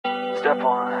Step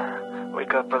 1,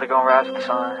 wake up early, gonna rise with the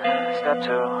sun. Step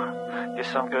 2, get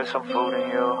some good, some food in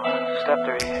you. Step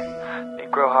 3,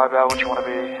 think real hard about what you wanna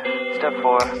be. Step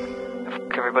 4,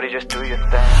 fuck everybody, just do your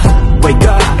thing. Wake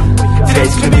up,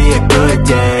 today's gonna be a good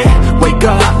day. Wake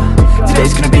up,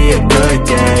 today's gonna be a good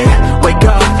day. Wake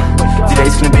up,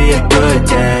 today's gonna be a good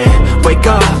day. Wake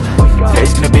up,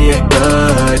 today's gonna be a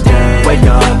good day. Wake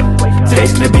up,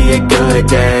 today's gonna be a good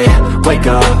day. Wake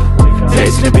up,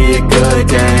 today's gonna be a good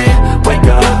day. Wake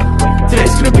up,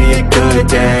 today's gonna be a good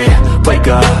day. Wake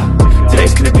up,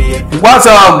 today's gonna be a What's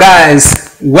up,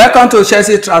 guys? Welcome to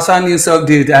Chelsea Transfer News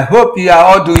Update. I hope you are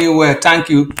all doing well. Thank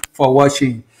you for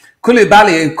watching.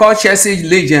 Koulibaly called Chelsea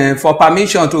legend for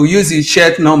permission to use his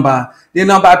shirt number. The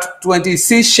number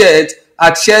 26 shirt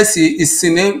at Chelsea is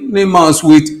synonymous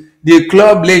with the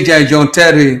club legend John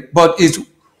Terry, but it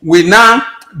will now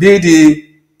be the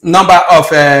number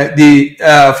of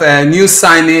new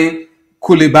signing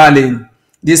Koulibaly.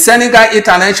 The Senegal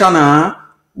international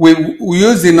will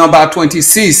use the number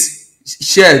 26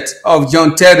 shirt of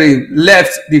John Terry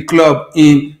left the club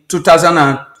in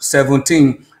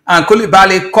 2017, and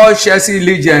Koulibaly called Chelsea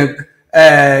legend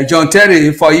John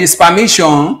Terry for his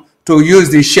permission to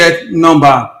use the shirt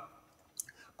number.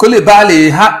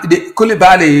 Koulibaly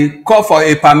called for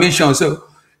a permission, so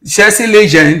Chelsea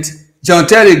legend John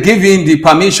Terry giving the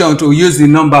permission to use the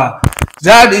number.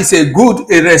 That is a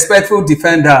respectful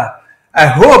defender. I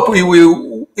hope he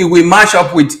will match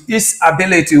up with his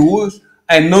ability, which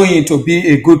I know him to be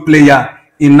a good player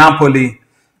in Napoli.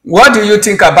 What do you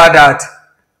think about that?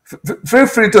 Feel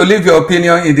free to leave your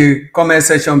opinion in the comment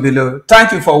section below.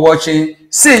 Thank you for watching.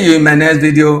 See you in my next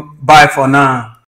video. Bye for now.